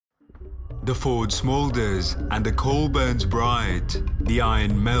The forge smoulders and the coal burns bright. The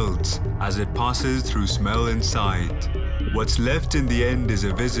iron melts as it passes through smell and sight. What's left in the end is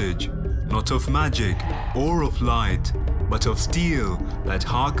a visage, not of magic or of light, but of steel that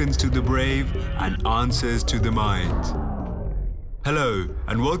hearkens to the brave and answers to the might. Hello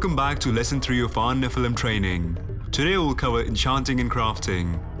and welcome back to lesson 3 of our Nephilim training. Today we'll cover enchanting and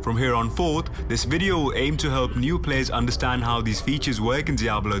crafting. From here on forth, this video will aim to help new players understand how these features work in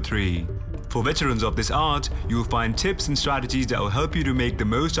Diablo 3. For veterans of this art, you'll find tips and strategies that will help you to make the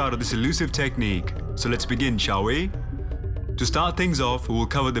most out of this elusive technique. So let's begin, shall we? To start things off, we will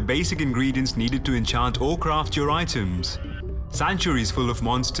cover the basic ingredients needed to enchant or craft your items. Sanctuary is full of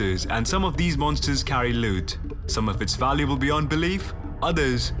monsters, and some of these monsters carry loot. Some of it's valuable beyond belief,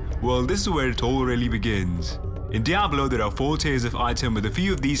 others, well, this is where it all really begins. In Diablo, there are 4 tiers of item, with a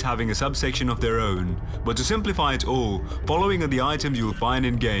few of these having a subsection of their own. But to simplify it all, following are the items you will find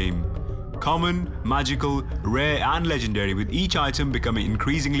in-game. Common, magical, rare and legendary, with each item becoming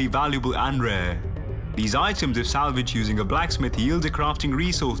increasingly valuable and rare. These items, if salvaged using a blacksmith, yield a crafting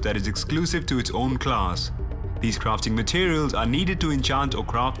resource that is exclusive to its own class. These crafting materials are needed to enchant or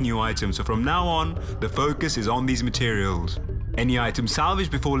craft new items, so from now on, the focus is on these materials. Any item salvaged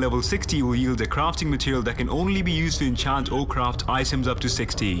before level 60 will yield a crafting material that can only be used to enchant or craft items up to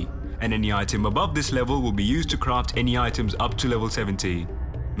 60. And any item above this level will be used to craft any items up to level 70.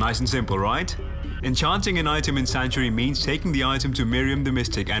 Nice and simple, right? Enchanting an item in Sanctuary means taking the item to Miriam the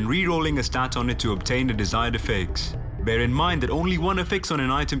Mystic and re-rolling a stat on it to obtain a desired affix. Bear in mind that only one affix on an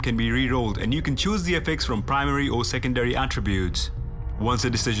item can be re-rolled, and you can choose the affix from primary or secondary attributes. Once a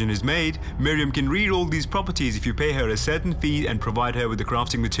decision is made, Miriam can re-roll these properties if you pay her a certain fee and provide her with the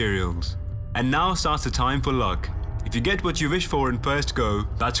crafting materials. And now starts the time for luck. If you get what you wish for in first go,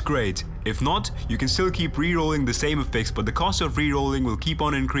 that's great. If not, you can still keep re-rolling the same affix, but the cost of re-rolling will keep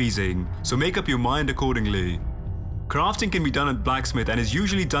on increasing, so make up your mind accordingly. Crafting can be done at blacksmith and is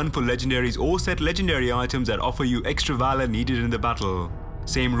usually done for legendaries or set legendary items that offer you extra valor needed in the battle.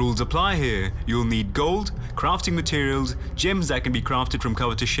 Same rules apply here. You'll need gold, crafting materials, gems that can be crafted from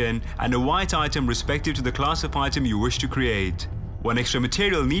cover to shen, and a white item respective to the class of item you wish to create. One extra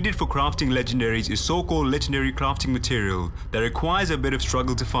material needed for crafting legendaries is so-called legendary crafting material that requires a bit of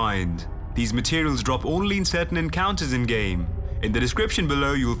struggle to find. These materials drop only in certain encounters in-game. In the description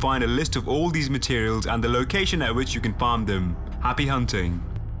below you will find a list of all these materials and the location at which you can farm them. Happy hunting!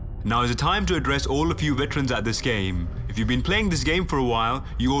 Now is the time to address all of you veterans at this game. If you've been playing this game for a while,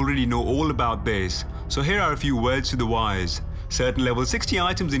 you already know all about this. So here are a few words to the wise. Certain level 60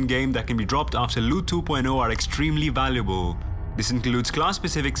 items in-game that can be dropped after Loot 2.0 are extremely valuable. This includes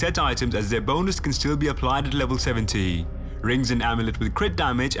class-specific set items, as their bonus can still be applied at level 70. Rings and amulet with crit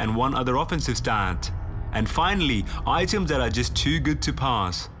damage and one other offensive stat. And finally, items that are just too good to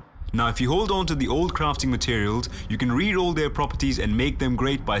pass. Now if you hold on to the old crafting materials, you can re-roll their properties and make them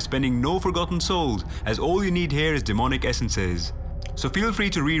great by spending no forgotten souls, as all you need here is demonic essences. So feel free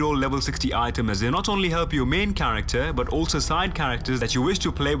to re-roll level 60 items, as they not only help your main character, but also side characters that you wish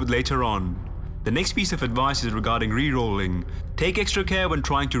to play with later on. The next piece of advice is regarding re-rolling. Take extra care when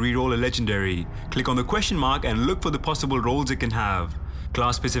trying to re-roll a legendary. Click on the question mark and look for the possible rolls it can have.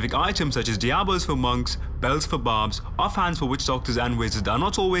 Class-specific items such as Diablos for monks, belts for barbs, offhands for witch doctors and wizards are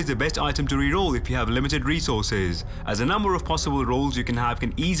not always the best item to re-roll if you have limited resources, as the number of possible rolls you can have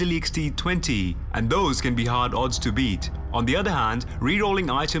can easily exceed 20, and those can be hard odds to beat. On the other hand,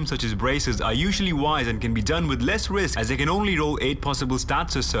 re-rolling items such as braces are usually wise and can be done with less risk, as they can only roll 8 possible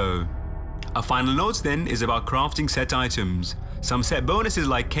stats or so. Our final note then is about crafting set items. Some set bonuses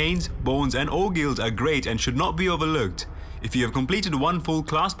like canes, bones and orgils are great and should not be overlooked. If you have completed one full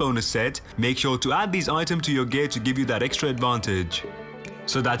class bonus set, make sure to add these items to your gear to give you that extra advantage.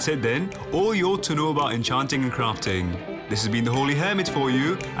 So that's it then, all you ought to know about enchanting and crafting. This has been the Holy Hermit for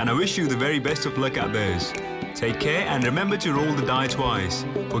you, and I wish you the very best of luck at this. Take care and remember to roll the die twice,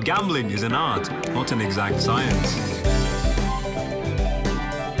 for gambling is an art, not an exact science.